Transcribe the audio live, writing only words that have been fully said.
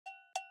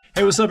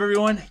Hey, what's up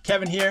everyone?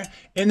 Kevin here.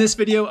 In this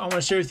video, I want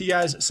to share with you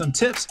guys some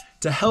tips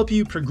to help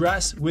you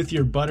progress with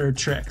your butter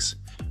tricks.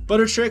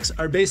 Butter tricks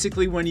are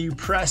basically when you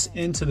press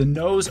into the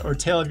nose or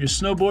tail of your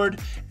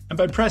snowboard, and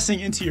by pressing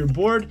into your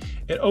board,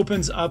 it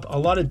opens up a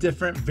lot of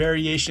different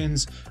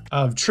variations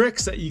of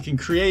tricks that you can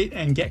create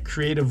and get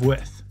creative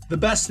with. The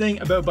best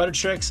thing about butter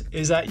tricks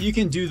is that you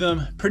can do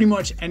them pretty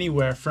much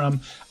anywhere,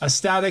 from a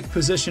static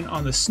position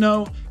on the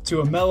snow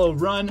to a mellow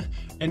run,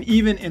 and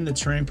even in the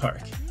terrain park.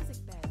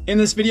 In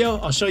this video,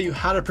 I'll show you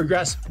how to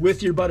progress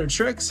with your butter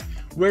tricks,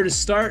 where to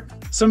start,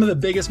 some of the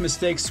biggest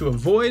mistakes to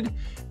avoid,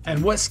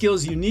 and what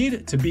skills you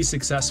need to be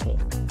successful.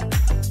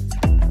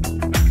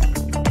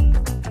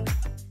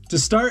 To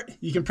start,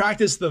 you can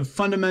practice the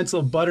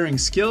fundamental buttering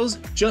skills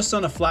just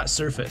on a flat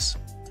surface.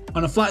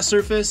 On a flat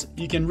surface,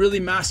 you can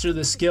really master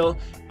the skill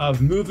of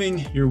moving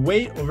your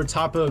weight over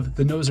top of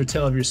the nose or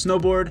tail of your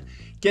snowboard,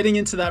 getting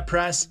into that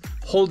press,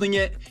 holding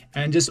it,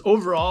 and just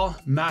overall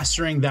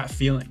mastering that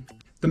feeling.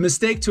 The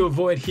mistake to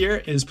avoid here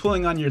is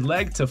pulling on your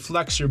leg to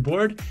flex your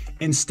board.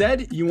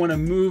 Instead, you want to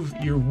move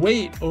your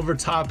weight over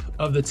top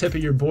of the tip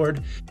of your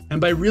board.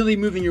 And by really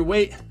moving your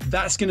weight,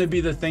 that's going to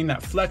be the thing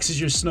that flexes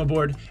your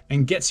snowboard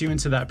and gets you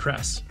into that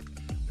press.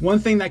 One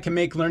thing that can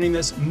make learning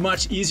this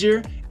much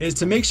easier is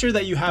to make sure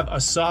that you have a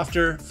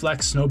softer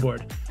flex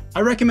snowboard.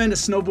 I recommend a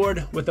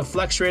snowboard with a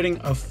flex rating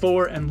of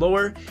 4 and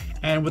lower,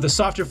 and with a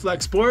softer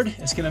flex board,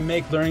 it's going to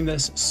make learning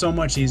this so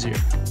much easier.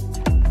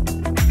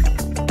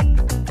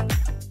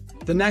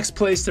 The next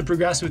place to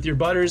progress with your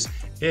butters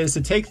is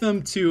to take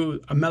them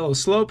to a mellow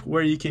slope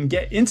where you can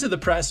get into the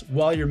press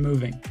while you're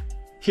moving.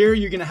 Here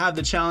you're gonna have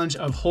the challenge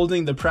of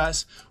holding the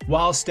press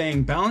while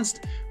staying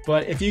balanced,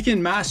 but if you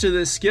can master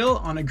this skill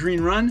on a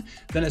green run,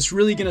 then it's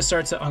really gonna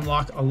start to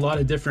unlock a lot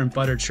of different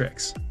butter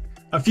tricks.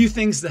 A few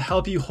things to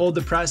help you hold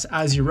the press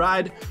as you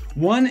ride.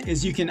 One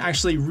is you can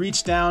actually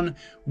reach down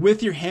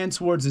with your hand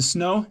towards the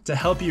snow to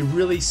help you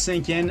really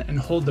sink in and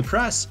hold the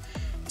press.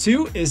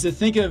 Two is to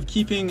think of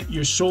keeping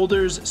your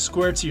shoulders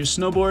square to your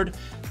snowboard.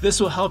 This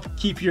will help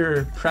keep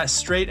your press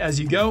straight as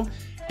you go.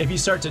 If you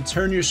start to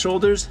turn your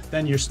shoulders,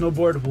 then your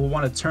snowboard will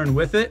want to turn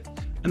with it.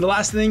 And the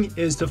last thing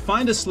is to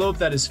find a slope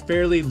that is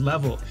fairly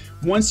level.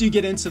 Once you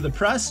get into the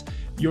press,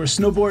 your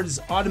snowboard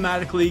is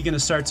automatically going to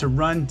start to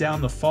run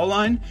down the fall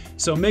line.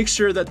 So make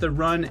sure that the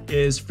run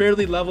is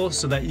fairly level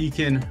so that you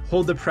can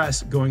hold the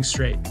press going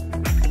straight.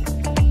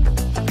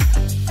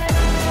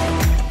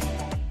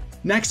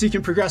 Next, you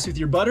can progress with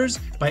your butters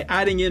by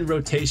adding in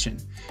rotation.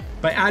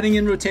 By adding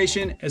in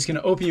rotation, it's going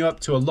to open you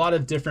up to a lot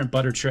of different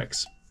butter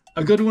tricks.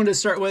 A good one to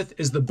start with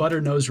is the butter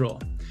nose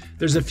roll.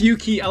 There's a few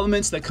key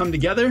elements that come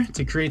together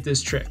to create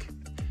this trick.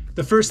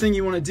 The first thing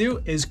you want to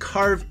do is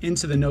carve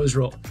into the nose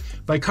roll.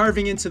 By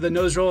carving into the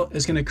nose roll,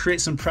 it's going to create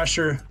some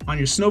pressure on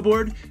your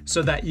snowboard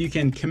so that you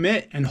can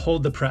commit and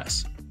hold the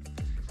press.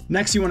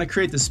 Next, you want to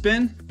create the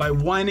spin by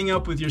winding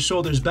up with your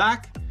shoulders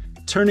back,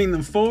 turning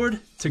them forward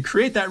to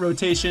create that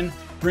rotation,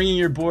 bringing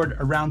your board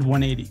around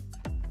 180.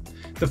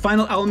 The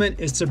final element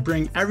is to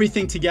bring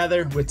everything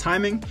together with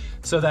timing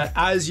so that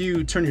as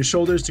you turn your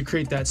shoulders to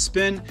create that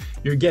spin,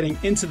 you're getting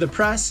into the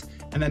press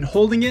and then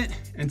holding it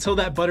until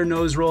that butter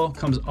nose roll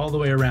comes all the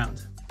way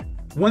around.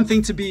 One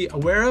thing to be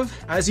aware of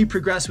as you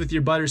progress with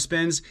your butter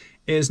spins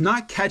is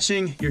not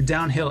catching your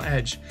downhill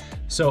edge.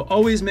 So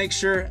always make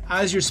sure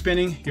as you're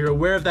spinning, you're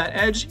aware of that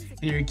edge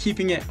and you're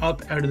keeping it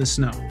up out of the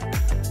snow.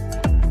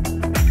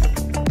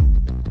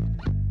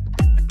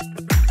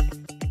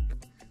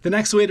 The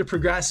next way to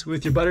progress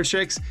with your butter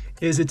tricks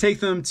is to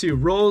take them to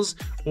rolls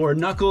or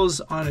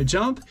knuckles on a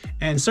jump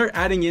and start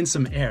adding in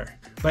some air.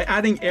 By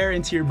adding air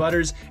into your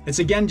butters, it's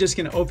again just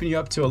going to open you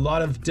up to a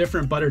lot of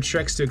different butter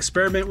tricks to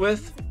experiment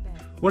with.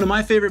 One of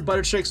my favorite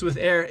butter tricks with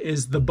air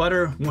is the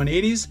butter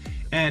 180s,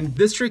 and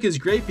this trick is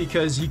great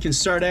because you can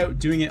start out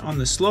doing it on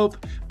the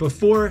slope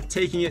before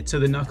taking it to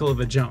the knuckle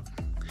of a jump.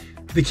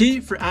 The key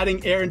for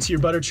adding air into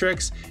your butter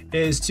tricks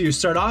is to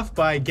start off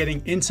by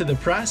getting into the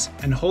press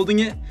and holding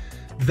it,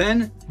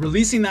 then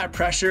releasing that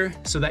pressure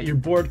so that your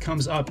board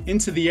comes up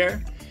into the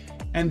air,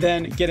 and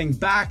then getting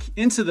back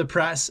into the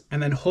press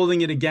and then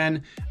holding it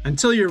again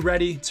until you're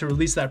ready to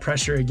release that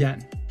pressure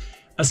again.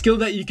 A skill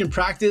that you can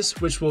practice,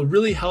 which will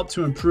really help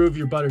to improve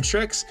your butter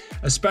tricks,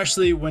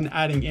 especially when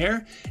adding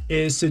air,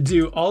 is to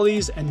do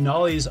ollies and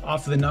nollies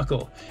off of the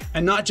knuckle,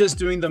 and not just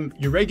doing them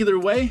your regular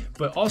way,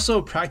 but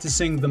also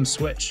practicing them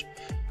switch.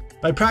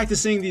 By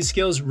practicing these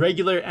skills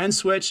regular and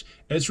switch,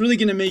 it's really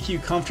going to make you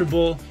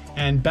comfortable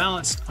and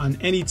balanced on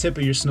any tip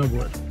of your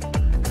snowboard.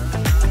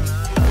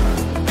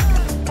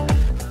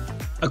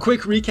 A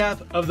quick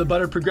recap of the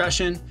butter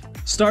progression: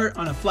 start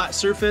on a flat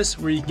surface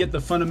where you can get the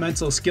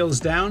fundamental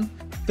skills down,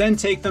 then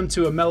take them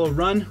to a mellow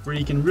run where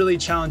you can really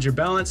challenge your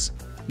balance.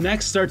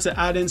 Next, start to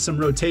add in some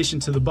rotation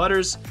to the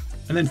butters,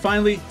 and then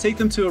finally take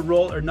them to a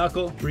roll or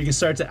knuckle where you can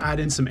start to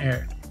add in some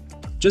air.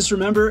 Just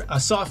remember, a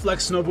soft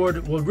flex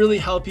snowboard will really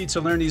help you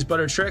to learn these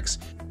butter tricks.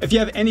 If you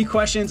have any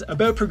questions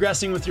about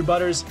progressing with your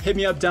butters, hit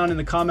me up down in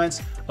the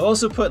comments. I'll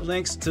also put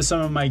links to some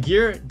of my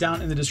gear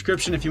down in the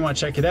description if you want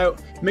to check it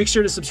out. Make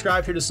sure to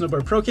subscribe here to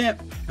Snowboard Pro Camp,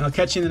 and I'll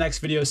catch you in the next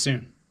video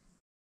soon.